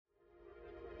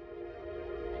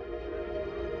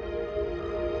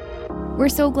We're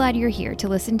so glad you're here to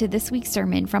listen to this week's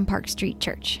sermon from Park Street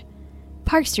Church.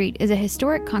 Park Street is a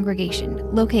historic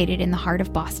congregation located in the heart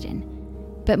of Boston.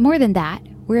 But more than that,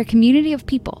 we're a community of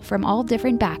people from all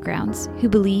different backgrounds who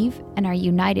believe and are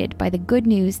united by the good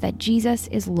news that Jesus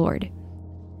is Lord.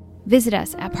 Visit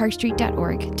us at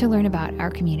parkstreet.org to learn about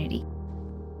our community.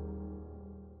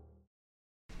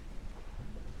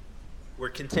 We're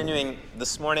continuing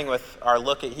this morning with our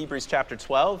look at Hebrews chapter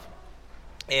 12.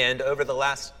 And over the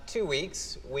last 2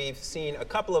 weeks, we've seen a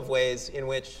couple of ways in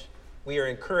which we are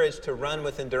encouraged to run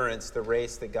with endurance the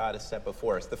race that God has set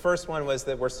before us. The first one was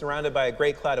that we're surrounded by a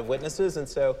great cloud of witnesses, and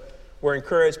so we're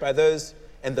encouraged by those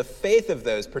and the faith of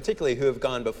those, particularly who have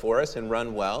gone before us and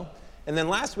run well. And then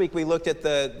last week we looked at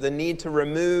the need to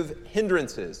remove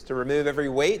hindrances, to remove every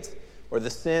weight or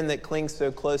the sin that clings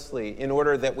so closely in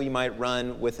order that we might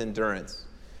run with endurance.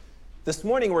 This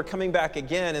morning we're coming back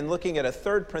again and looking at a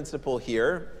third principle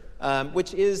here,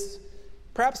 which is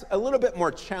perhaps a little bit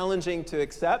more challenging to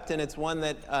accept, and it's one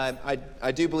that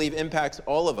I do believe impacts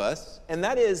all of us, and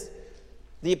that is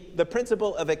the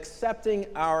principle of accepting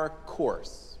our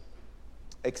course.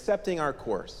 Accepting our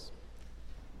course.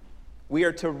 We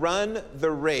are to run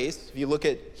the race. If you look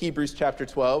at Hebrews chapter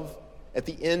 12, at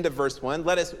the end of verse 1,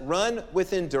 let us run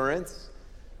with endurance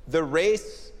the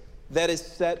race that is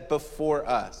set before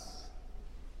us.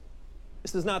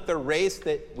 This is not the race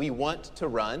that we want to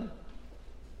run,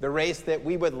 the race that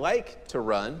we would like to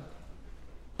run,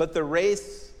 but the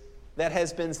race that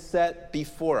has been set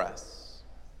before us.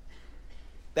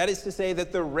 That is to say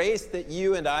that the race that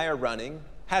you and I are running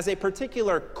has a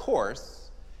particular course,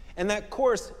 and that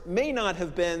course may not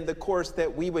have been the course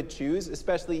that we would choose,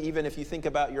 especially even if you think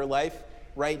about your life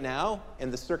right now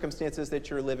and the circumstances that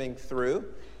you're living through.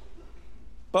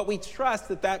 But we trust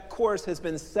that that course has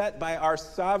been set by our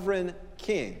sovereign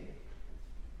King,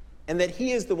 and that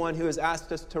he is the one who has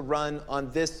asked us to run on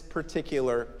this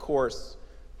particular course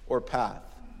or path.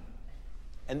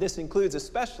 And this includes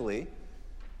especially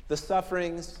the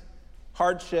sufferings,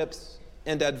 hardships,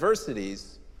 and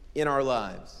adversities in our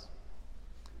lives.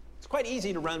 It's quite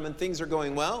easy to run when things are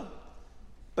going well,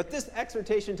 but this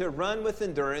exhortation to run with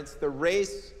endurance the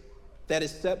race that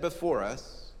is set before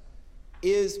us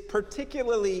is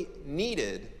particularly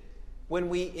needed when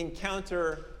we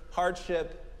encounter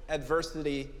hardship,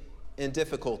 adversity, and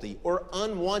difficulty, or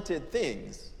unwanted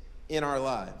things in our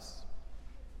lives.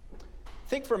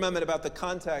 Think for a moment about the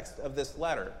context of this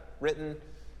letter, written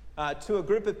to a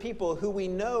group of people who we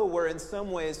know were in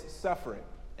some ways suffering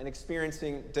and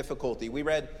experiencing difficulty. We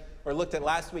read or looked at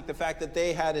last week the fact that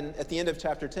they had, at the end of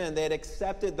chapter 10, they had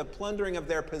accepted the plundering of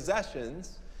their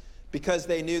possessions because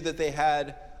they knew that they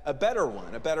had a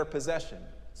better possession.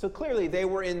 So clearly they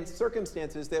were in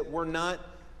circumstances that were not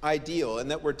ideal and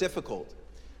that were difficult.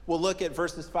 We'll look at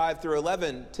verses 5 through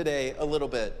 11 today a little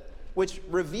bit, which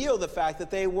reveal the fact that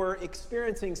they were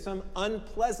experiencing some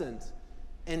unpleasant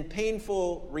and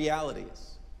painful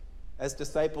realities as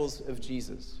disciples of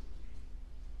Jesus.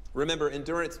 Remember,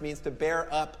 endurance means to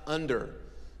bear up under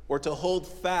or to hold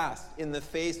fast in the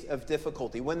face of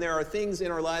difficulty. When there are things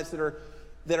in our lives that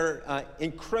are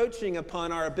encroaching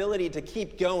upon our ability to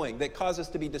keep going, that cause us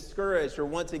to be discouraged or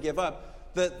want to give up,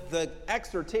 the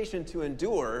exhortation to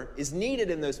endure is needed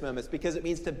in those moments because it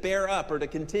means to bear up or to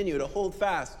continue, to hold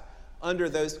fast under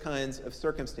those kinds of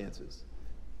circumstances.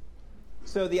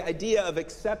 So the idea of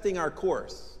accepting our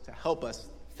course to help us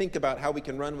think about how we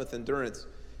can run with endurance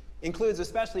includes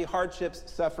especially hardships,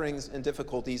 sufferings, and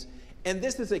difficulties. And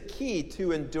this is a key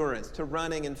to endurance, to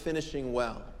running and finishing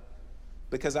well,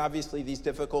 because obviously these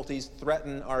difficulties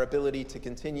threaten our ability to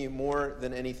continue more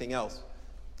than anything else.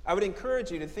 I would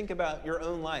encourage you to think about your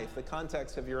own life, the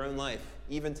context of your own life,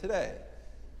 even today.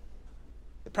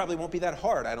 It probably won't be that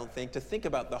hard, I don't think, to think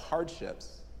about the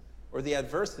hardships or the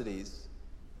adversities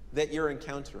that you're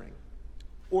encountering.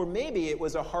 Or maybe it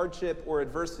was a hardship or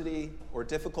adversity or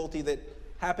difficulty that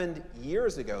happened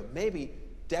years ago, maybe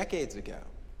decades ago.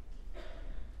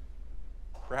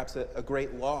 Perhaps a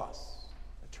great loss,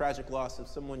 a tragic loss of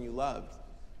someone you loved,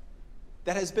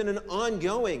 that has been an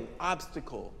ongoing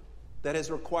obstacle that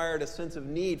has required a sense of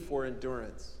need for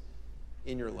endurance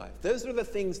in your life. Those are the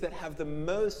things that have the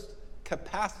most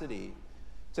capacity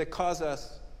to cause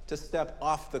us to step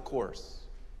off the course,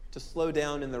 to slow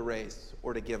down in the race,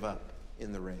 or to give up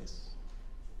in the race.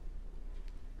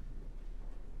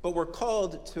 But we're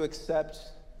called to accept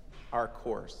our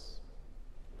course.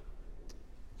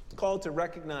 We're called to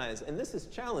recognize, and this is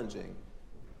challenging,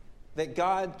 that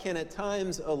God can at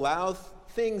times allow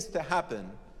things to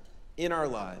happen in our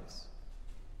lives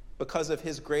because of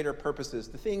his greater purposes,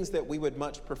 the things that we would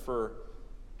much prefer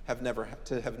have never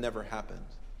happened.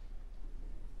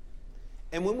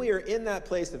 And when we are in that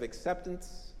place of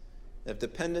acceptance, of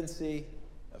dependency,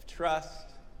 of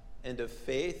trust, and of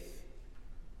faith,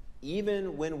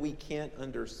 even when we can't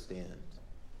understand,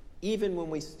 even when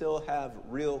we still have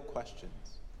real questions,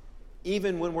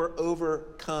 even when we're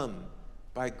overcome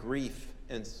by grief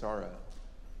and sorrow,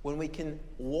 when we can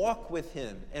walk with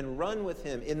him and run with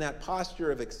him in that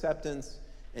posture of acceptance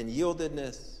and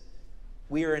yieldedness,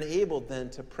 we are enabled then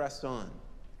to press on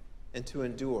and to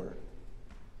endure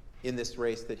in this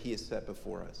race that he has set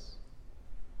before us.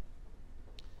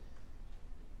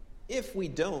 If we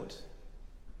don't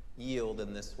yield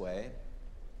in this way,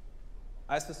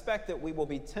 I suspect that we will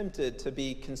be tempted to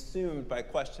be consumed by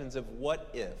questions of what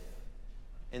if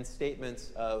and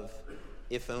statements of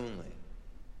if only.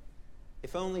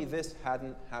 If only this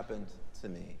hadn't happened to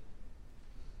me.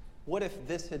 What if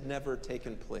this had never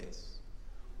taken place?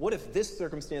 What if this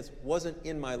circumstance wasn't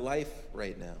in my life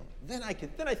right now? Then I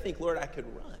think, Lord, I could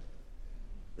run.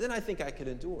 Then I think I could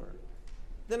endure.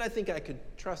 Then I think I could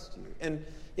trust you. And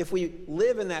if we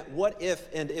live in that what if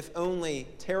and if only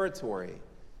territory,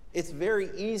 it's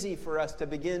very easy for us to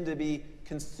begin to be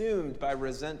consumed by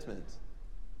resentment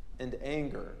and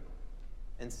anger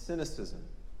and cynicism,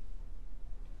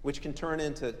 which can turn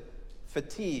into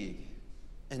fatigue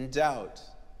and doubt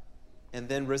and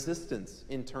then resistance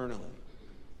internally.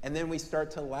 And then we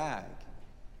start to lag,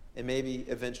 and maybe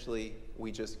eventually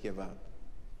we just give up.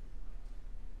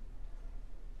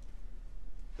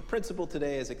 The principle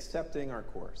today is accepting our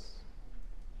course.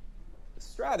 The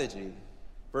strategy,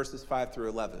 verses 5 through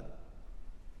 11,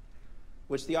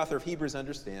 which the author of Hebrews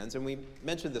understands, and we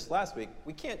mentioned this last week,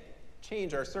 we can't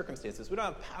change our circumstances. We don't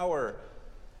have power.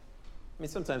 I mean,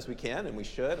 sometimes we can, and we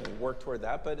should, and we work toward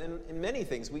that, but in many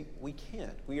things, we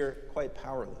can't. We are quite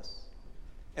powerless.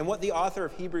 And what the author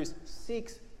of Hebrews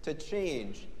seeks to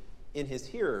change in his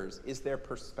hearers is their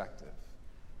perspective.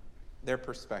 Their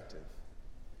perspective.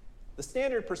 The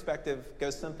standard perspective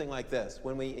goes something like this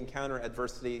when we encounter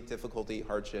adversity, difficulty,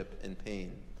 hardship, and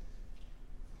pain.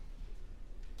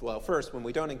 Well, first, when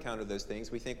we don't encounter those things,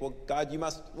 we think, well, God, you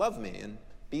must love me and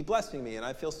be blessing me, and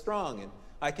I feel strong, and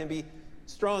I can be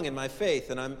strong in my faith,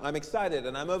 and I'm excited,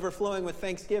 and I'm overflowing with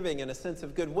thanksgiving and a sense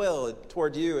of goodwill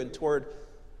toward you and toward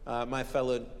my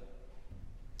fellow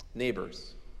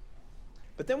neighbors.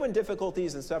 But then when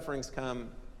difficulties and sufferings come,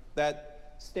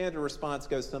 that standard response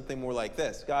goes something more like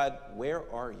this: God, where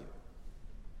are you?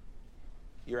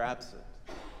 You're absent.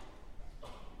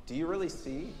 Do you really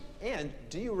see? And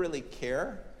do you really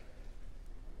care?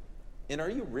 And are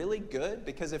you really good?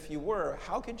 Because if you were,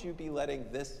 how could you be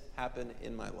letting this happen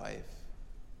in my life?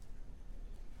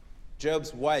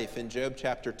 Job's wife in Job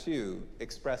chapter 2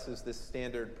 expresses this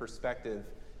standard perspective.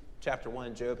 Chapter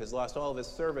 1, Job has lost all of his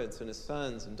servants and his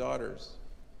sons and daughters,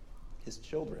 his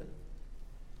children.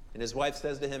 And his wife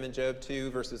says to him in Job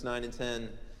 2, verses 9 and 10,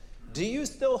 "Do you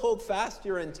still hold fast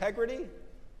your integrity?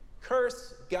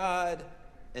 Curse God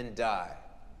and die."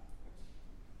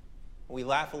 We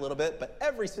laugh a little bit, but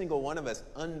every single one of us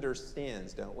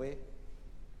understands, don't we,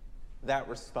 that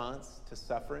response to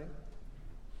suffering?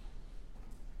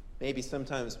 Maybe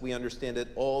sometimes we understand it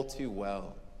all too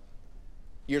well.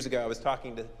 Years ago, I was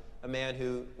talking to a man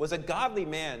who was a godly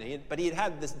man, but he had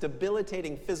had this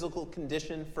debilitating physical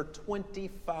condition for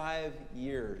 25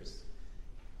 years.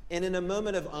 And in a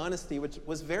moment of honesty, which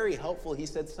was very helpful, he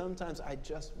said, "Sometimes I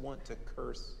just want to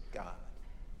curse God."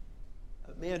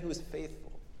 A man who was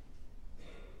faithful.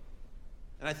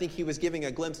 And I think he was giving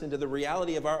a glimpse into the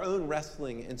reality of our own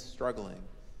wrestling and struggling.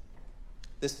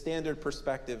 This standard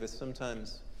perspective is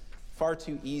sometimes far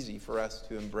too easy for us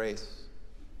to embrace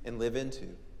and live into.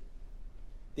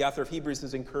 The author of Hebrews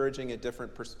is encouraging a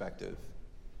different perspective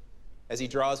as he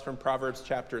draws from Proverbs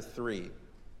chapter 3.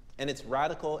 And it's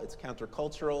radical, it's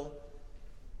countercultural,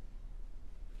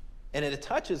 and it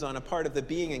touches on a part of the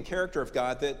being and character of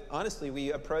God that, honestly,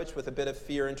 we approach with a bit of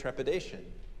fear and trepidation.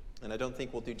 And I don't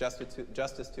think we'll do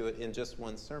justice to it in just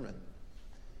one sermon.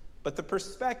 But the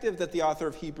perspective that the author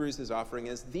of Hebrews is offering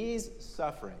is these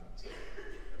sufferings,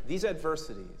 these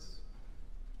adversities,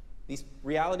 these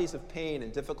realities of pain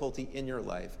and difficulty in your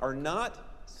life are not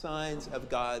signs of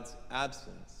God's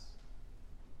absence,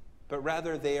 but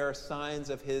rather they are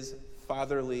signs of his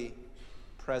fatherly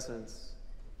presence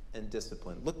and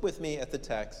discipline. Look with me at the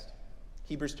text,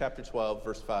 Hebrews chapter 12,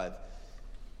 verse 5.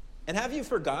 "And have you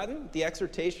forgotten the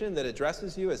exhortation that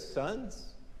addresses you as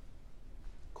sons?"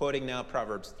 Quoting now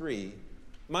Proverbs 3,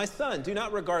 "My son, do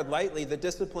not regard lightly the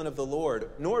discipline of the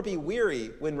Lord, nor be weary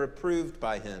when reproved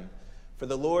by him. For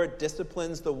the Lord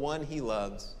disciplines the one he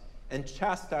loves and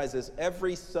chastises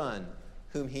every son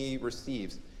whom he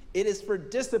receives. It is for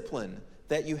discipline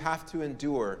that you have to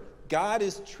endure. God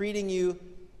is treating you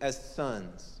as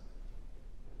sons.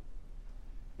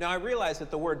 Now, I realize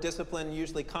that the word discipline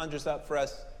usually conjures up for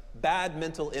us bad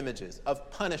mental images of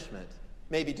punishment,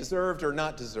 maybe deserved or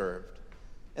not deserved.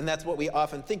 And that's what we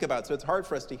often think about, so it's hard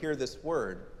for us to hear this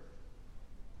word.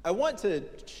 I want to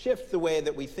shift the way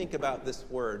that we think about this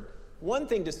word. One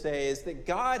thing to say is that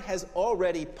God has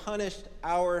already punished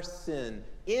our sin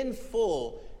in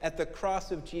full at the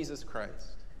cross of Jesus Christ.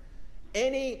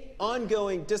 Any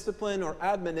ongoing discipline or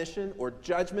admonition or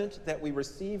judgment that we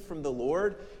receive from the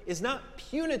Lord is not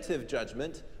punitive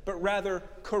judgment, but rather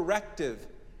corrective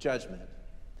judgment.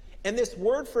 And this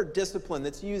word for discipline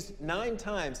that's used 9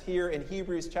 times here in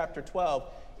Hebrews chapter 12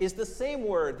 is the same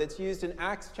word that's used in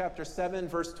Acts chapter 7,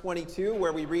 verse 22,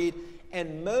 where we read,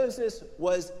 "And Moses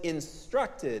was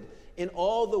instructed in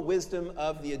all the wisdom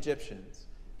of the Egyptians."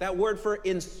 That word for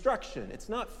instruction, it's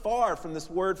not far from this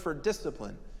word for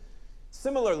discipline.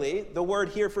 Similarly, the word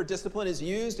here for discipline is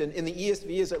used, and in the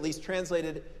ESV is at least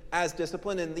translated as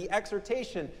discipline, in the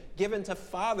exhortation given to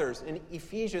fathers in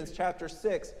Ephesians chapter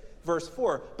 6, verse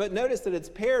 4. But notice that it's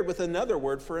paired with another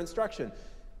word for instruction.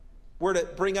 We're to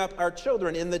bring up our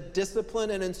children in the discipline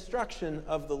and instruction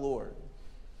of the Lord.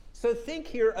 So think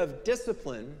here of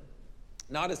discipline,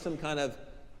 not as some kind of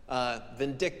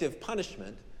vindictive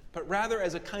punishment, but rather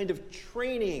as a kind of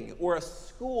training or a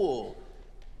school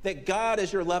that God,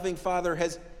 as your loving Father,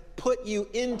 has put you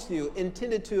into,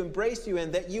 intended to embrace you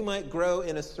in, that you might grow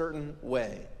in a certain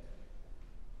way.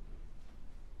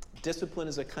 Discipline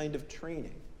is a kind of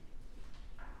training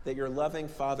that your loving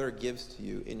Father gives to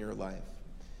you in your life.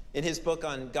 In his book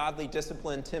on godly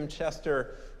discipline, Tim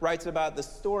Chester writes about the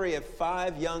story of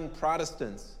 5 young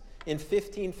Protestants in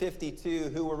 1552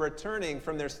 who were returning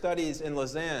from their studies in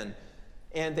Lausanne,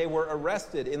 and they were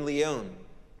arrested in Lyon.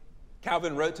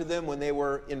 Calvin wrote to them when they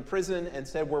were in prison and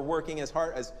said, we're working as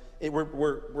hard as,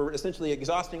 we're essentially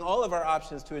exhausting all of our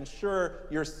options to ensure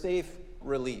your safe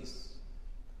release.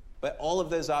 But all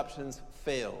of those options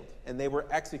failed, and they were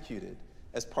executed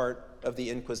as part of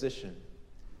the Inquisition.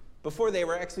 Before they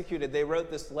were executed, they wrote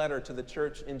this letter to the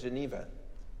church in Geneva.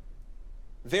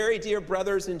 "Very dear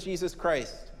brothers in Jesus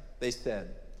Christ," they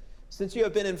said, "since you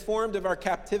have been informed of our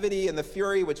captivity and the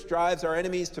fury which drives our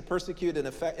enemies to persecute and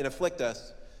afflict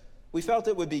us, we felt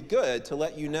it would be good to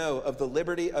let you know of the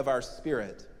liberty of our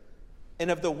spirit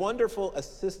and of the wonderful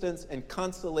assistance and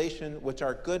consolation which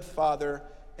our good Father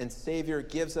and Savior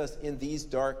gives us in these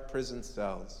dark prison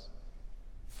cells.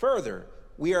 Further,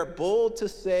 we are bold to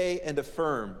say and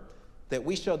affirm that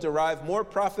we shall derive more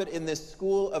profit in this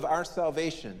school of our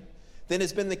salvation than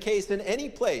has been the case in any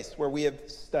place where we have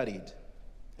studied.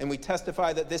 And we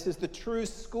testify that this is the true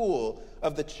school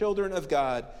of the children of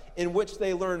God, in which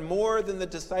they learn more than the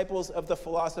disciples of the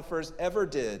philosophers ever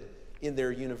did in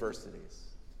their universities."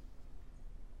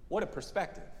 What a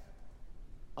perspective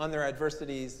on their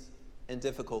adversities and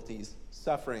difficulties,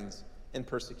 sufferings and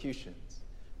persecutions.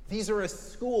 These are a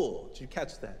school, did you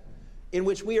catch that, in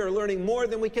which we are learning more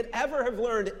than we could ever have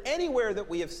learned anywhere that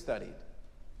we have studied.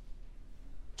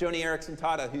 Joni Eareckson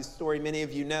Tada, whose story many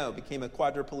of you know, became a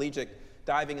quadriplegic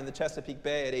diving in the Chesapeake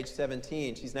Bay at age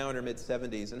 17. She's now in her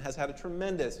mid-70s and has had a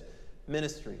tremendous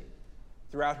ministry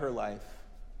throughout her life,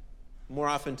 more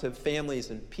often to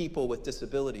families and people with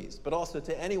disabilities, but also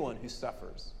to anyone who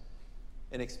suffers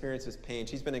and experiences pain.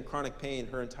 She's been in chronic pain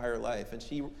her entire life, and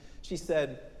she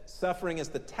said, suffering is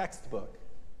the textbook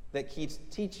that keeps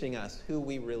teaching us who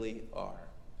we really are.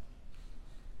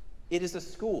 It is a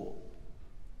school,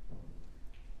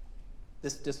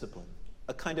 this discipline,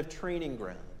 a kind of training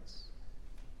grounds.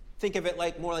 Think of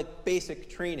it more like basic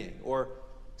training or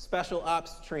special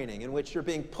ops training, in which you're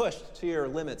being pushed to your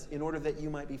limits in order that you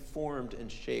might be formed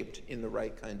and shaped in the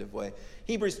right kind of way.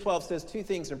 Hebrews 12 says 2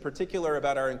 things in particular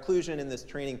about our inclusion in this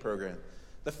training program.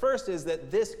 The first is that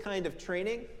this kind of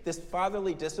training, this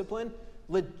fatherly discipline,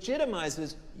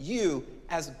 legitimizes you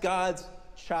as God's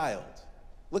child.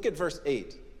 Look at verse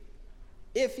 8.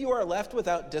 "If you are left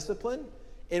without discipline,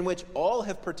 in which all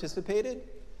have participated,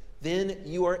 then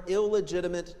you are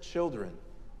illegitimate children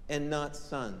and not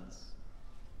sons."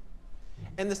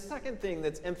 And the second thing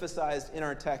that's emphasized in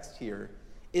our text here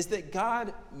is that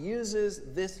God uses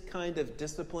this kind of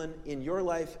discipline in your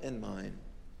life and mine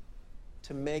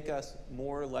to make us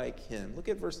more like him. Look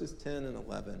at verses 10 and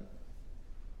 11.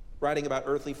 Writing about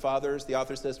earthly fathers, the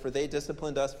author says, "For they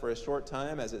disciplined us for a short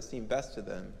time as it seemed best to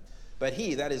them. But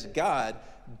he," that is God,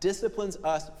 "disciplines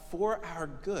us for our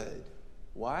good."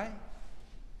 Why?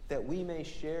 That we may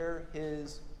share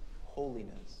his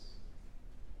holiness.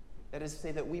 That is to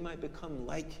say, that we might become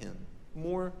like him,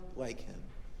 more like him.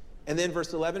 And then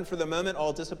verse 11, "For the moment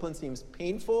all discipline seems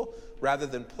painful rather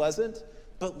than pleasant,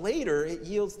 but later it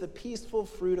yields the peaceful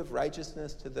fruit of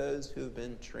righteousness to those who have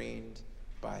been trained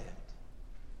by it.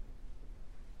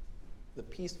 The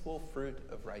peaceful fruit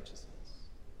of righteousness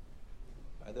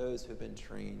by those who have been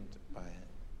trained by it.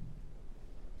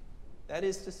 That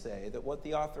is to say that what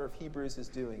the author of Hebrews is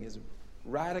doing is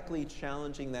radically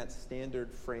challenging that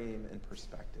standard frame and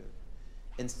perspective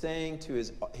and saying to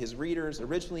his readers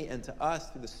originally and to us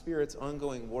through the Spirit's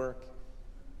ongoing work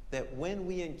that when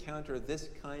we encounter this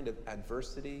kind of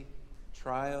adversity,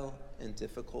 trial, and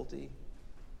difficulty,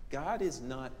 God is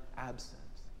not absent,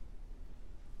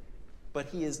 but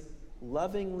he is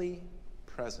lovingly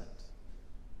present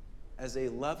as a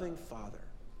loving Father,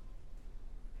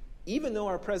 even though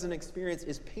our present experience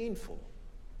is painful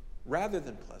rather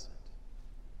than pleasant,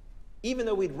 even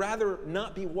though we'd rather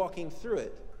not be walking through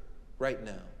it right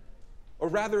now, or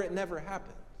rather it never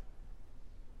happened.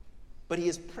 But he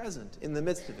is present in the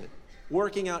midst of it,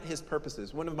 working out his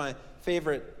purposes. One of my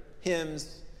favorite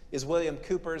hymns is William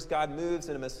Cowper's God Moves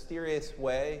in a Mysterious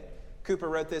Way. Cowper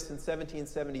wrote this in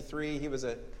 1773. He was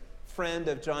a friend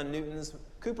of John Newton's.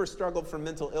 Cowper struggled from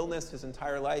mental illness his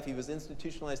entire life. He was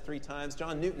institutionalized 3 times.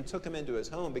 John Newton took him into his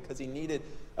home because he needed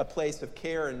a place of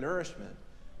care and nourishment.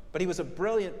 But he was a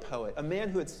brilliant poet, a man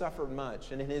who had suffered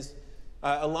much. And in his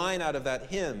a line out of that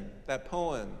hymn, that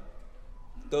poem,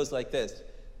 goes like this: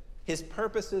 his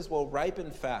purposes will ripen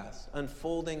fast,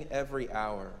 unfolding every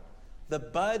hour. The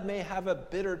bud may have a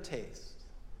bitter taste,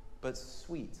 but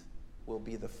sweet will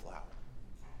be the flower.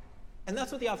 And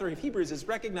that's what the author of Hebrews is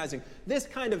recognizing. This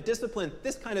kind of discipline,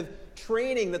 this kind of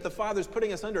training that the Father's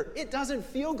putting us under, it doesn't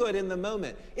feel good in the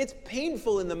moment. It's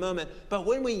painful in the moment. But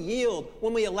when we yield,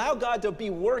 when we allow God to be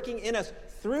working in us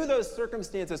through those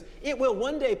circumstances, it will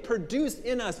one day produce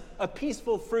in us a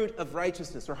peaceful fruit of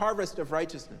righteousness or harvest of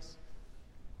righteousness.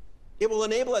 It will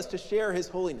enable us to share his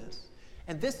holiness.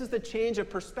 And this is the change of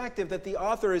perspective that the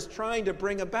author is trying to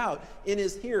bring about in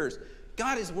his hearers.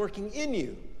 God is working in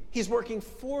you. He's working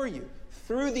for you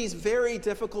through these very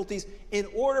difficulties in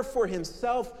order for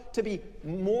himself to be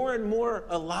more and more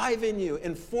alive in you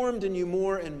and formed in you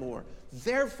more and more.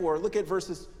 Therefore, look at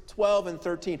verses 12 and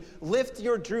 13. Lift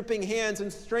your drooping hands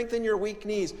and strengthen your weak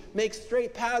knees. Make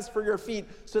straight paths for your feet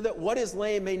so that what is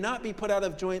lame may not be put out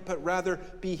of joint, but rather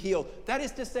be healed. That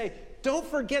is to say, don't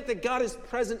forget that God is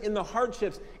present in the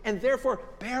hardships and therefore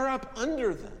bear up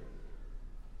under them,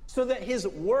 so that his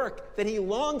work that he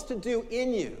longs to do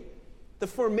in you, the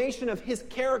formation of his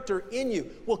character in you,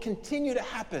 will continue to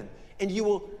happen, and you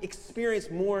will experience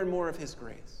more and more of his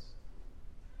grace.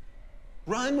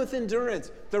 Run with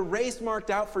endurance the race marked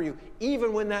out for you,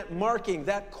 even when that marking,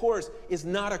 that course, is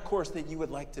not a course that you would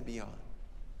like to be on.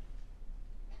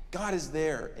 God is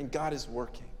there, and God is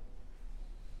working.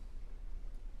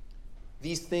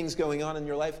 These things going on in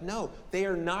your life, no, they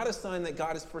are not a sign that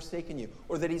God has forsaken you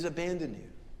or that he's abandoned you.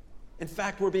 In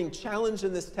fact, we're being challenged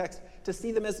in this text to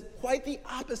see them as quite the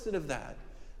opposite of that.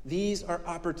 These are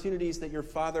opportunities that your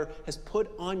Father has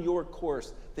put on your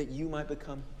course that you might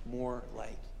become more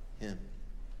like him.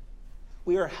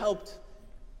 We are helped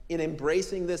in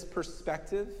embracing this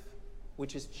perspective,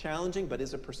 which is challenging but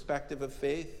is a perspective of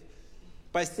faith,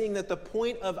 by seeing that the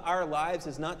point of our lives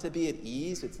is not to be at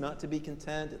ease, it's not to be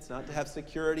content, it's not to have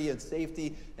security and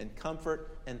safety and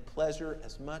comfort and pleasure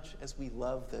as much as we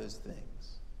love those things.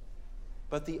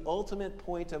 But the ultimate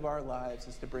point of our lives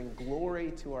is to bring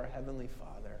glory to our Heavenly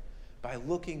Father by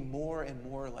looking more and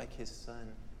more like his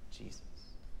Son, Jesus.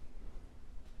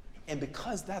 And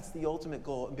because that's the ultimate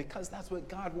goal, and because that's what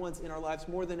God wants in our lives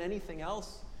more than anything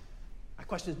else, my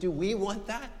question is, do we want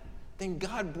that? Then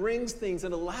God brings things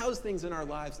and allows things in our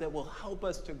lives that will help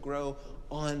us to grow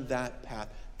on that path.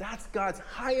 That's God's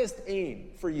highest aim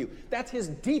for you. That's his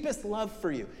deepest love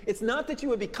for you. It's not that you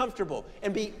would be comfortable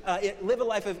and live a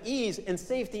life of ease and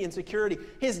safety and security.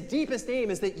 His deepest aim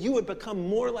is that you would become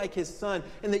more like his Son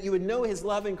and that you would know his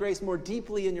love and grace more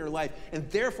deeply in your life. And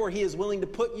therefore, he is willing to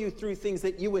put you through things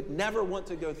that you would never want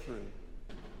to go through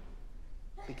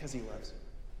because he loves you.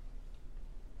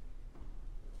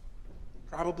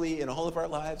 Probably in all of our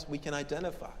lives, we can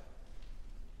identify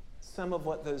some of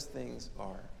what those things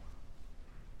are.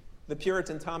 The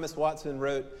Puritan Thomas Watson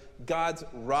wrote, "God's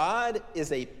rod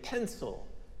is a pencil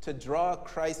to draw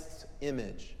Christ's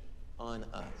image on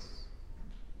us."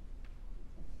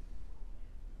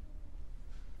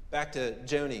 Back to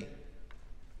Joni.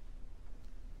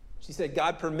 She said,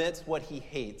 God permits what he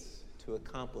hates to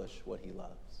accomplish what he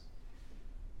loves.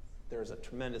 There is a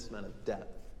tremendous amount of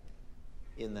depth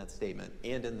in that statement,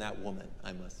 and in that woman,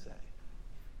 I must say.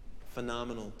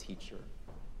 Phenomenal teacher.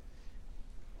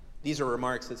 These are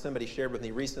remarks that somebody shared with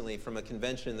me recently from a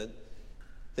convention that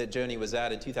that Joni was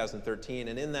at in 2013.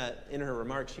 And in her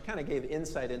remarks, she kind of gave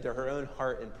insight into her own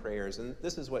heart and prayers. And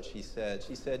this is what she said.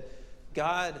 She said,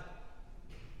 God,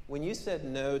 when you said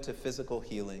no to physical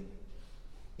healing,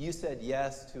 you said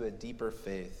yes to a deeper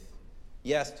faith,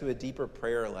 yes to a deeper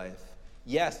prayer life,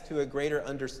 yes to a greater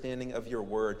understanding of your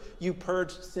word. You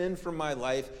purged sin from my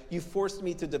life. You forced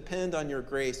me to depend on your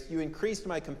grace. You increased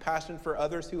my compassion for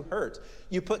others who hurt.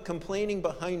 You put complaining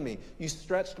behind me. You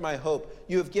stretched my hope.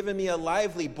 You have given me a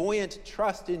lively, buoyant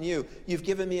trust in you. You've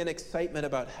given me an excitement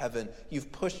about heaven.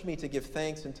 You've pushed me to give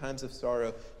thanks in times of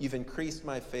sorrow. You've increased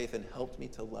my faith and helped me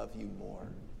to love you more.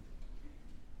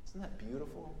 Isn't that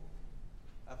beautiful?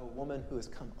 Of a woman who has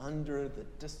come under the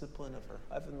discipline of her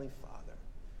heavenly Father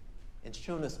and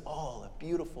shown us all a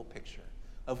beautiful picture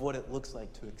of what it looks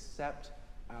like to accept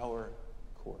our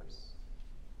course.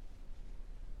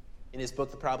 In his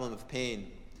book, The Problem of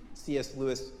Pain, C.S.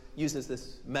 Lewis uses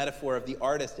this metaphor of the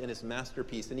artist and his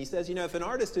masterpiece. And he says, if an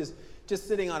artist is just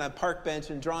sitting on a park bench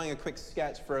and drawing a quick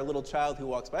sketch for a little child who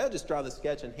walks by, he'll just draw the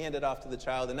sketch and hand it off to the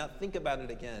child and not think about it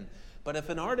again. But if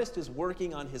an artist is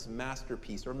working on his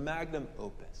masterpiece or magnum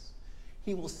opus,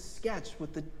 he will sketch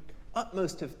with the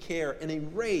utmost of care and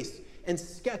erase and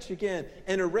sketch again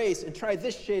and erase and try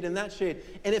this shade and that shade.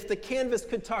 And if the canvas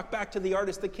could talk back to the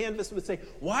artist, the canvas would say,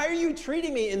 why are you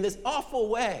treating me in this awful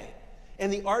way?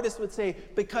 And the artist would say,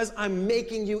 because I'm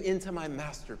making you into my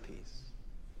masterpiece.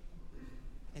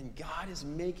 And God is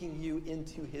making you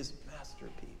into his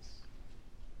masterpiece.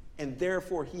 And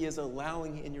therefore, he is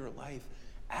allowing in your life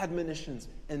admonitions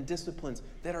and disciplines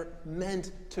that are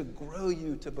meant to grow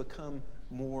you to become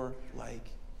more like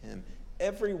him.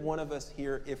 Every one of us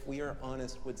here, if we are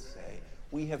honest, would say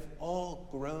we have all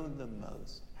grown the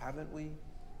most, haven't we?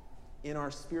 In our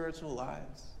spiritual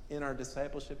lives, in our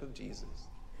discipleship of Jesus,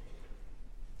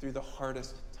 through the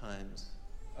hardest times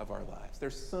of our lives.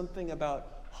 There's something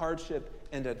about hardship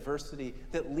and adversity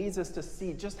that leads us to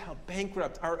see just how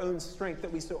bankrupt our own strength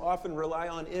that we so often rely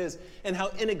on is, and how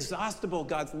inexhaustible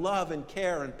God's love and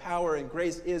care and power and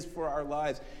grace is for our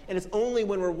lives. And it's only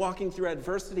when we're walking through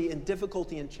adversity and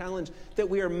difficulty and challenge that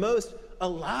we are most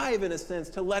alive, in a sense,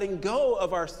 to letting go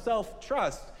of our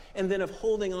self-trust and then of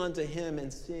holding on to him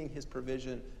and seeing his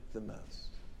provision the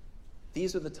most.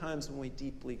 These are the times when we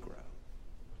deeply grow,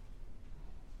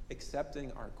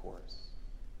 accepting our course.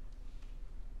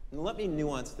 And let me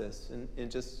nuance this in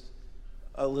just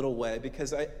a little way,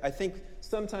 because I think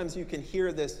sometimes you can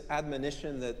hear this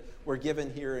admonition that we're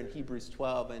given here in Hebrews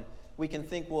 12, and we can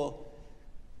think, well,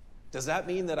 does that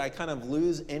mean that I kind of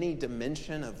lose any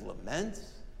dimension of lament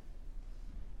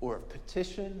or of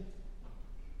petition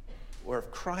or of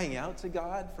crying out to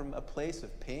God from a place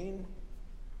of pain?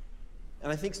 And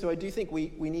I think so. I do think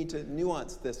we need to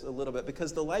nuance this a little bit,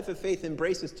 because the life of faith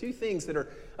embraces two things that are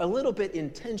a little bit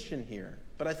in tension here.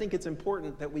 But I think it's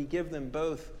important that we give them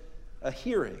both a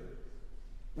hearing.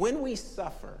 When we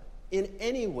suffer in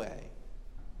any way,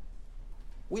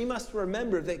 we must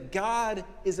remember that God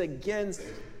is against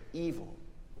evil.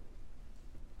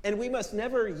 And we must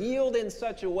never yield in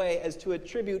such a way as to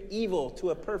attribute evil to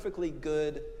a perfectly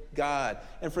good God.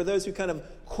 And for those who kind of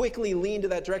quickly lean to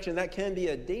that direction, that can be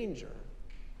a danger.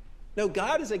 No,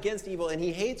 God is against evil, and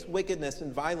he hates wickedness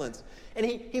and violence. And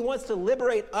he wants to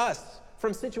liberate us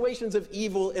from situations of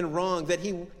evil and wrong that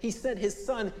he sent his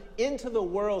son into the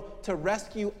world to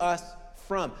rescue us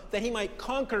from, that he might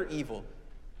conquer evil.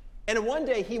 And one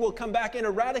day he will come back and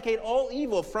eradicate all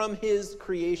evil from his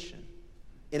creation.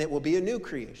 And it will be a new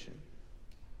creation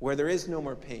where there is no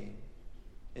more pain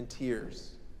and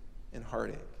tears and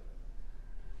heartache.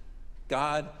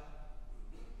 God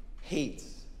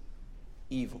hates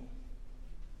evil.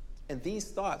 And these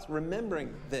thoughts,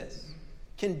 remembering this,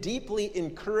 can deeply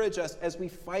encourage us as we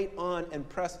fight on and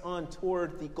press on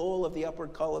toward the goal of the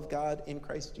upward call of God in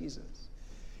Christ Jesus.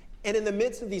 And in the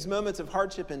midst of these moments of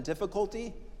hardship and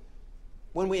difficulty,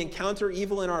 when we encounter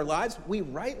evil in our lives, we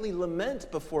rightly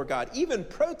lament before God, even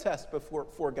protest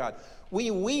before God. We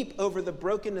weep over the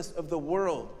brokenness of the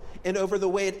world and over the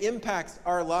way it impacts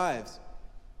our lives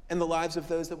and the lives of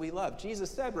those that we love.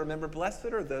 Jesus said, remember, blessed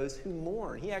are those who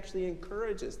mourn. He actually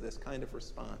encourages this kind of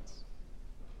response.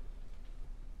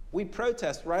 We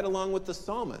protest right along with the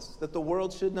psalmist that the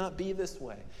world should not be this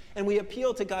way. And we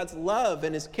appeal to God's love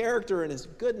and his character and his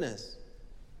goodness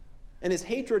and his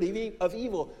hatred of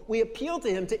evil. We appeal to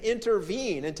him to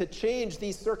intervene and to change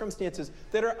these circumstances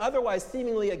that are otherwise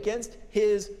seemingly against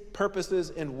his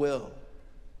purposes and will.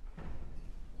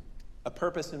 A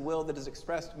purpose and will that is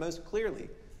expressed most clearly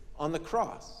on the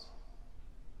cross.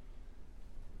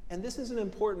 And this is an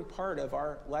important part of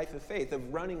our life of faith,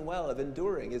 of running well, of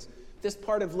enduring, is this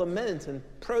part of lament and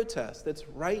protest that's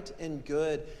right and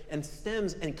good and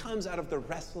stems and comes out of the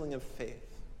wrestling of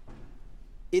faith.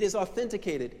 It is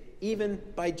authenticated even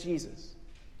by Jesus.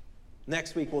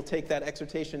 Next week, we'll take that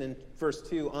exhortation in verse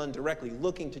 2 on directly,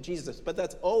 looking to Jesus. But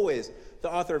that's always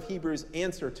the author of Hebrews'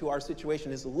 answer to our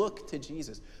situation, is look to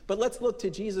Jesus. But let's look to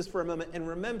Jesus for a moment and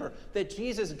remember that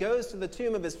Jesus goes to the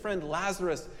tomb of his friend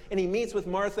Lazarus, and he meets with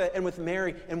Martha and with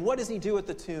Mary. And what does he do at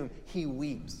the tomb? He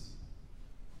weeps.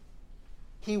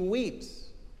 He weeps.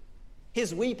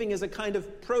 His weeping is a kind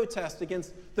of protest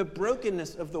against the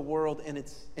brokenness of the world and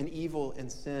evil and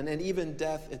sin and even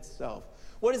death itself.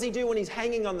 What does he do when he's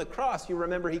hanging on the cross? You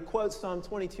remember he quotes Psalm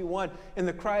 22:1 in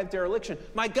the cry of dereliction.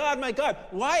 My God,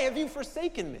 why have you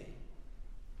forsaken me?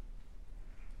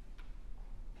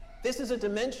 This is a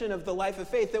dimension of the life of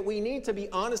faith that we need to be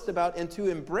honest about and to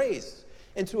embrace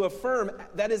and to affirm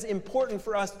that is important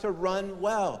for us to run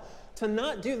well. To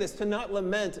not do this, to not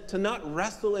lament, to not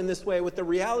wrestle in this way with the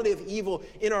reality of evil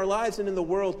in our lives and in the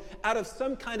world out of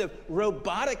some kind of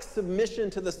robotic submission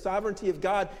to the sovereignty of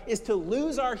God is to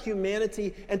lose our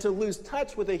humanity and to lose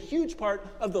touch with a huge part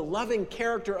of the loving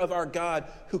character of our God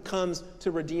who comes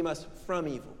to redeem us from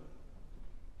evil.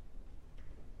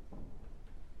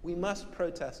 We must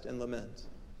protest and lament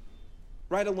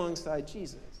right alongside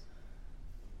Jesus.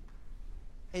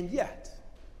 And yet,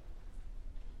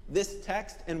 this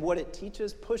text and what it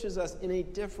teaches pushes us in a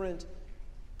different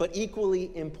but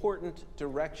equally important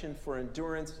direction for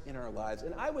endurance in our lives.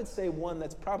 And I would say one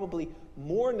that's probably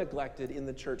more neglected in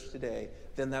the church today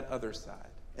than that other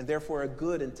side, and therefore a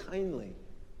good and timely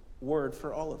word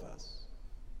for all of us.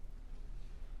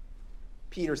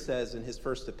 Peter says in his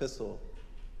first epistle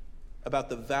about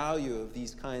the value of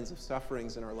these kinds of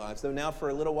sufferings in our lives. Though now for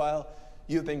a little while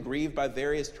you have been grieved by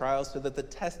various trials, so that the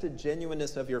tested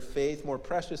genuineness of your faith, more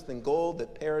precious than gold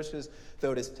that perishes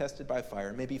though it is tested by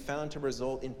fire, may be found to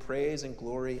result in praise and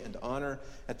glory and honor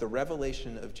at the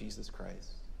revelation of Jesus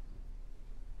Christ.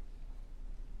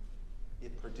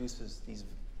 It produces these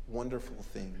wonderful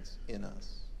things in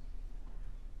us.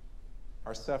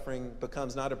 Our suffering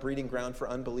becomes not a breeding ground for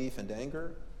unbelief and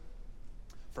anger,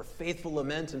 for faithful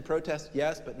lament and protest,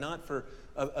 yes, but not for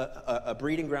a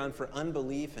breeding ground for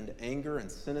unbelief and anger and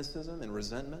cynicism and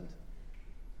resentment.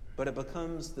 But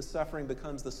the suffering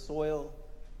becomes the soil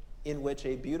in which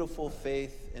a beautiful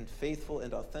faith and faithful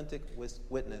and authentic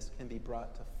witness can be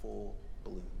brought to full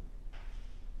bloom.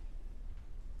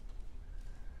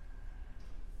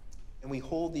 And we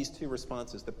hold these two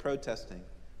responses, the protesting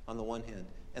on the one hand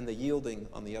and the yielding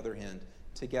on the other hand,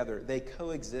 together. They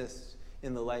coexist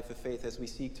in the life of faith as we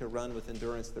seek to run with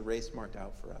endurance the race marked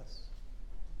out for us.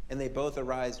 And they both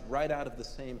arise right out of the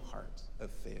same heart of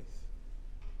faith.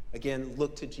 Again,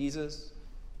 look to Jesus,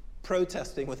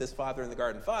 protesting with his Father in the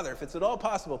garden. Father, if it's at all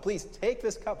possible, please take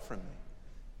this cup from me.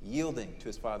 Yielding to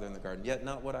his Father in the garden. Yet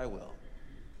not what I will,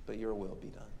 but your will be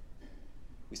done.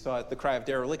 We saw at the cry of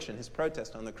dereliction, his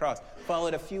protest on the cross,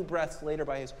 followed a few breaths later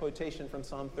by his quotation from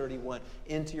Psalm 31,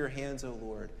 into your hands, O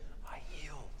Lord, I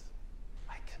yield.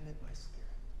 I commit my spirit.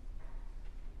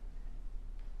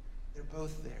 They're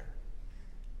both there.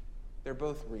 They're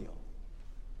both real.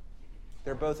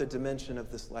 They're both a dimension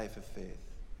of this life of faith.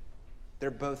 They're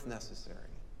both necessary.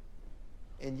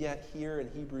 And yet here in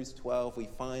Hebrews 12, we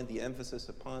find the emphasis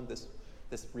upon this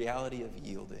reality of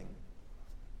yielding,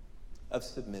 of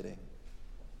submitting,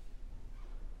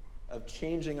 of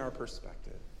changing our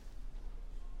perspective,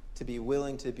 to be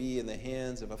willing to be in the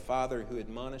hands of a father who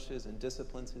admonishes and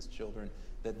disciplines his children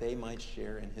that they might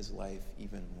share in his life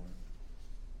even more.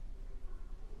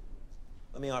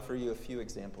 Let me offer you a few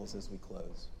examples as we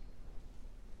close.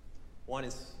 One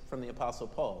is from the Apostle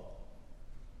Paul,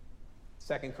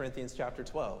 2 Corinthians chapter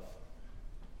 12.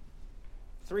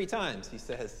 3 times he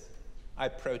says, I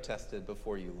protested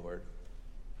before you, Lord,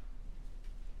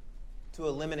 to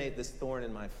eliminate this thorn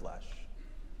in my flesh.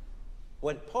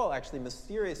 What Paul actually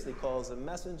mysteriously calls a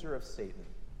messenger of Satan,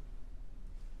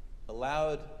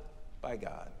 allowed by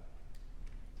God.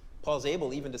 Paul's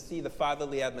able even to see the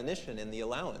fatherly admonition in the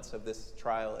allowance of this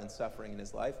trial and suffering in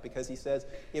his life, because he says,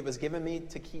 it was given me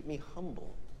to keep me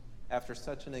humble after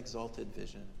such an exalted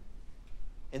vision.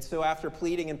 And so after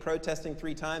pleading and protesting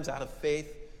 3 times out of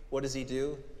faith, what does he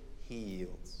do? He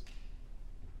yields.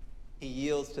 He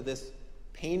yields to this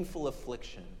painful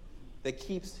affliction that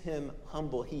keeps him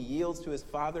humble. He yields to his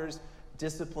Father's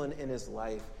discipline in his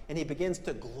life, and he begins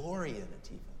to glory in it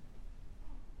even.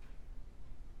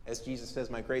 As Jesus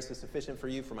says, my grace is sufficient for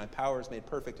you, for my power is made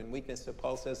perfect in weakness. So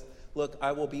Paul says, look,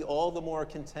 I will be all the more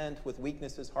content with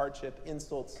weaknesses, hardship,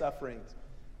 insults, sufferings,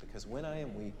 because when I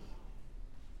am weak,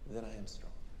 then I am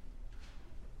strong.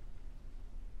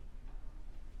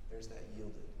 There's that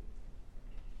yielded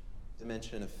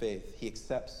dimension of faith. He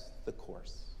accepts the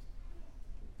course.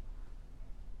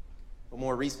 A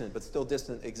more recent but still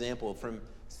distant example from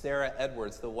Sarah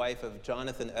Edwards, the wife of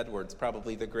Jonathan Edwards,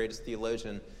 probably the greatest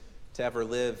theologian to ever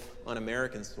live on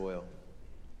American soil.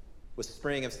 With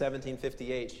spring of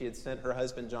 1758, she had sent her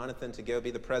husband Jonathan to go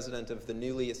be the president of the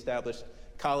newly established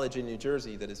college in New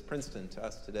Jersey that is Princeton to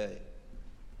us today.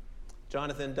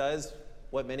 Jonathan does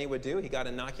what many would do. He got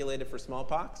inoculated for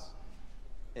smallpox,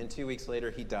 and 2 weeks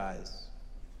later he dies.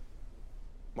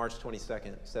 March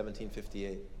 22nd,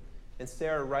 1758. And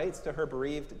Sarah writes to her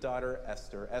bereaved daughter,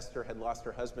 Esther. Esther had lost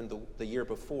her husband the year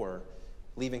before,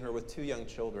 leaving her with 2 young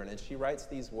children. And she writes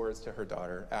these words to her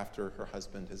daughter after her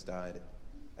husband has died,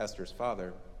 Esther's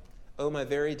father. "Oh, my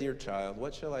very dear child,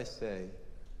 what shall I say?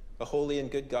 A holy and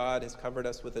good God has covered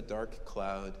us with a dark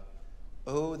cloud.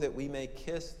 Oh, that we may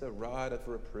kiss the rod of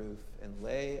reproof and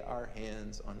lay our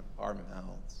hands on our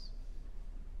mouths.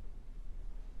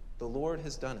 The Lord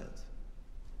has done it.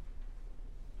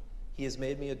 He has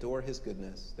made me adore his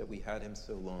goodness that we had him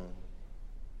so long.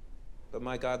 But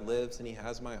my God lives and he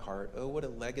has my heart. Oh, what a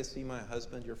legacy my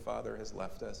husband, your father, has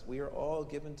left us. We are all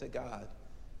given to God,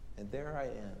 and there I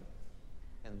am,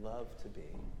 and love to be."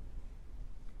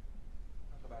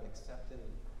 Talk about accepting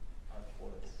our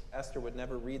course. Esther would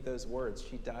never read those words.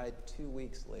 She died 2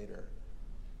 weeks later,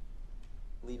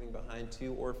 leaving behind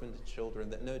 2 orphaned children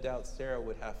that no doubt Sarah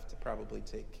would have to probably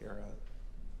take care of.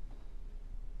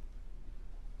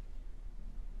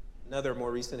 Another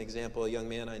more recent example, a young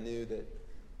man I knew that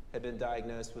had been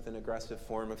diagnosed with an aggressive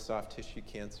form of soft tissue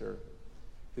cancer,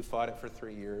 who fought it for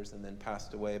 3 years and then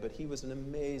passed away. But he was an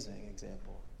amazing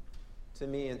example to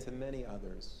me and to many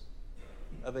others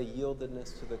of a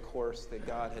yieldedness to the course that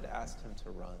God had asked him to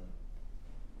run.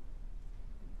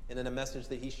 And in a message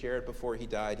that he shared before he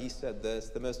died, he said this: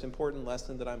 "The most important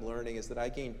lesson that I'm learning is that I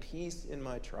gain peace in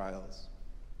my trials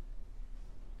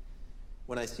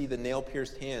when I see the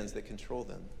nail-pierced hands that control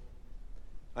them.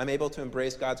 I'm able to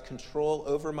embrace God's control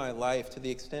over my life to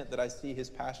the extent that I see his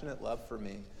passionate love for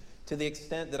me, to the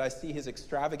extent that I see his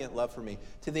extravagant love for me,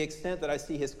 to the extent that I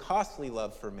see his costly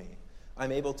love for me.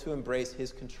 I'm able to embrace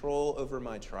his control over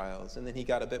my trials." And then he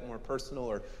got a bit more personal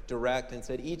or direct and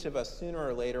said, "Each of us, sooner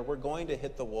or later, we're going to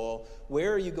hit the wall.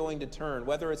 Where are you going to turn?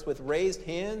 Whether it's with raised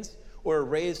hands or a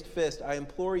raised fist, I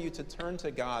implore you to turn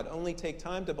to God. Only take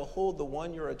time to behold the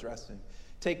one you're addressing.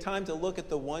 Take time to look at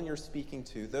the one you're speaking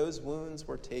to. Those wounds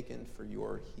were taken for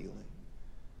your healing."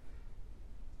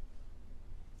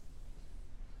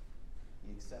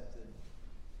 He accepted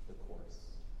the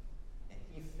course, and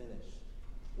he finished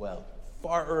well,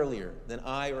 far earlier than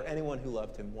I or anyone who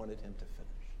loved him wanted him to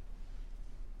finish.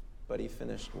 But he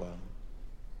finished well.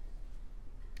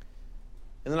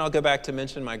 And then I'll go back to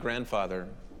mention my grandfather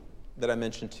that I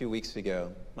mentioned 2 weeks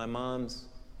ago, my mom's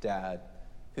dad,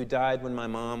 who died when my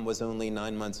mom was only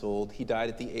 9 months old. He died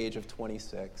at the age of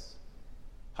 26,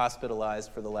 hospitalized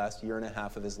for the last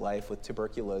 1.5 years of his life with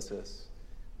tuberculosis.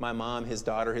 My mom, his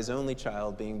daughter, his only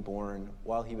child, being born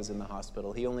while he was in the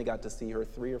hospital. He only got to see her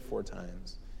 3 or 4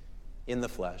 times in the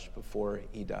flesh before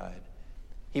he died.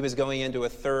 He was going into a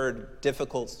 3rd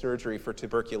difficult surgery for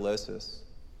tuberculosis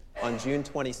on June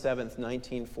 27th,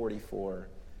 1944.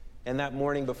 And that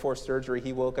morning before surgery,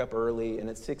 he woke up early, and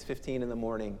at 6:15 in the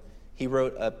morning, he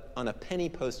wrote on a penny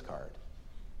postcard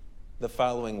the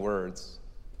following words,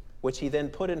 which he then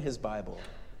put in his Bible.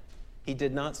 He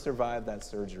did not survive that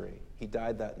surgery. He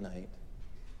died that night.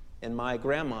 And my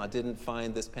grandma didn't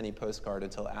find this penny postcard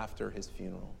until after his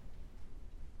funeral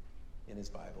in his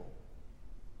Bible.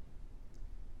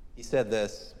 He said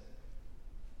this,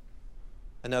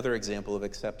 another example of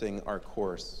accepting our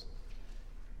course.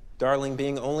 "Darling,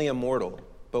 being only a mortal,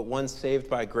 but one saved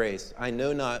by grace, I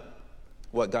know not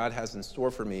what God has in store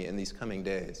for me in these coming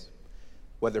days,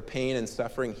 whether pain and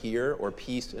suffering here or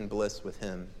peace and bliss with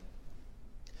him.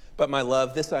 But my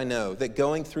love, this I know, that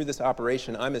going through this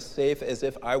operation, I'm as safe as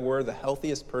if I were the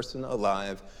healthiest person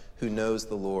alive who knows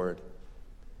the Lord.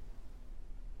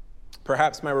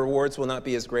 Perhaps my rewards will not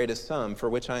be as great as some, for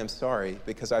which I am sorry,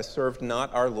 because I served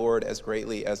not our Lord as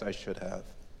greatly as I should have.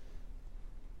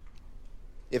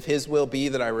 If his will be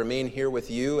that I remain here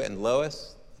with you and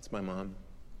Lois," that's my mom,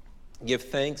 "give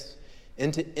thanks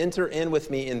and to enter in with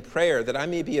me in prayer that I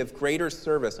may be of greater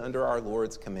service under our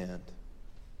Lord's command.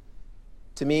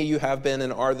 To me, you have been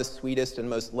and are the sweetest and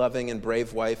most loving and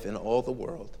brave wife in all the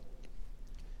world.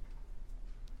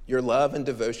 Your love and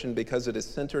devotion, because it is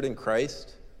centered in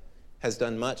Christ, has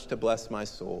done much to bless my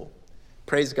soul.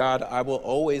 Praise God, I will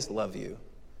always love you.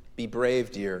 Be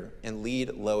brave, dear, and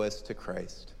lead Lois to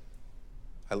Christ.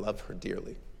 I love her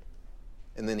dearly.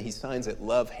 And then he signs it,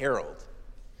 love Harold.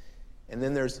 And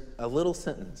then there's a little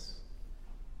sentence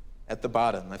at the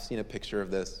bottom. I've seen a picture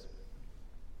of this.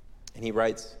 And he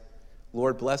writes,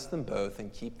 Lord, bless them both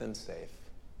and keep them safe.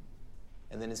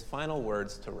 And then his final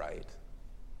words to write,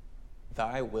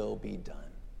 thy will be done.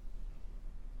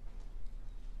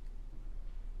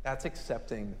 That's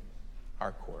accepting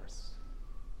our course.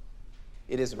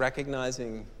 It is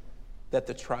recognizing that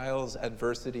the trials,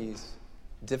 adversities,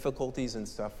 difficulties, and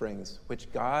sufferings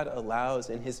which God allows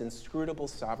in his inscrutable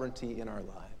sovereignty in our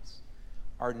lives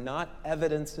are not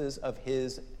evidences of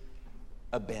his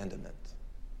abandonment,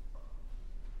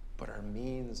 but are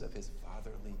means of his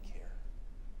fatherly care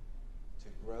to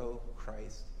grow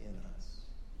Christ in us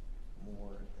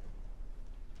more.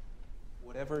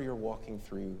 Whatever you're walking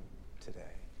through today,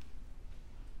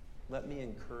 let me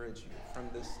encourage you from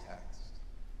this text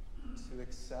to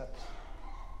accept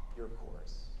your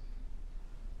course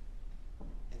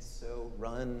and so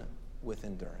run with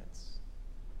endurance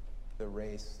the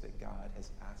race that God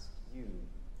has asked you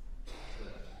to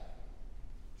run,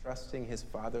 trusting his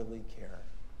fatherly care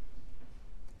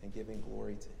and giving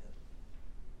glory to him.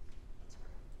 Let's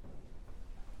pray.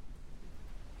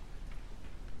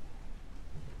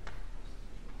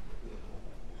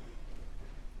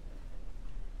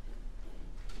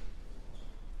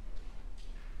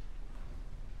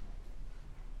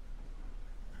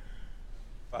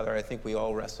 Father, I think we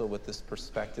all wrestle with this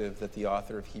perspective that the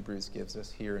author of Hebrews gives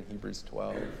us here in Hebrews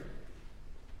 12. And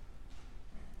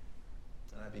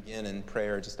I begin in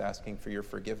prayer just asking for your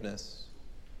forgiveness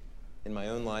in my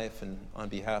own life and on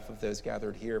behalf of those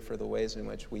gathered here for the ways in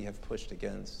which we have pushed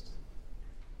against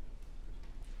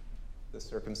the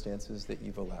circumstances that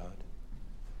you've allowed,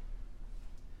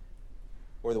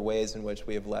 or the ways in which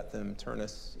we have let them turn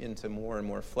us into more and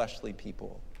more fleshly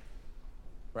people,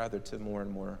 rather to more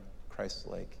and more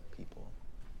Christ-like people.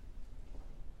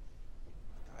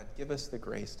 God, give us the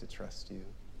grace to trust you.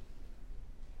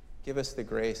 Give us the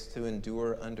grace to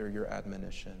endure under your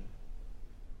admonition.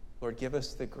 Lord, give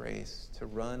us the grace to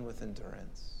run with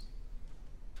endurance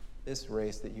this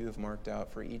race that you have marked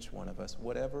out for each one of us,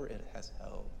 whatever it has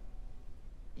held,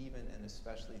 even and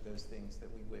especially those things that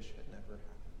we wish had never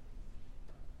happened.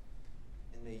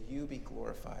 And may you be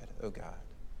glorified, O God,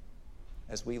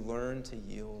 as we learn to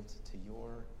yield to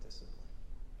your discipline.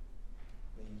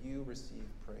 May you receive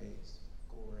praise,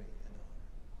 glory, and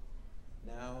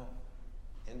honor, now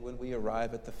and when we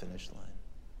arrive at the finish line.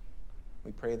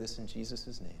 We pray this in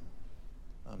Jesus' name.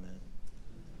 Amen.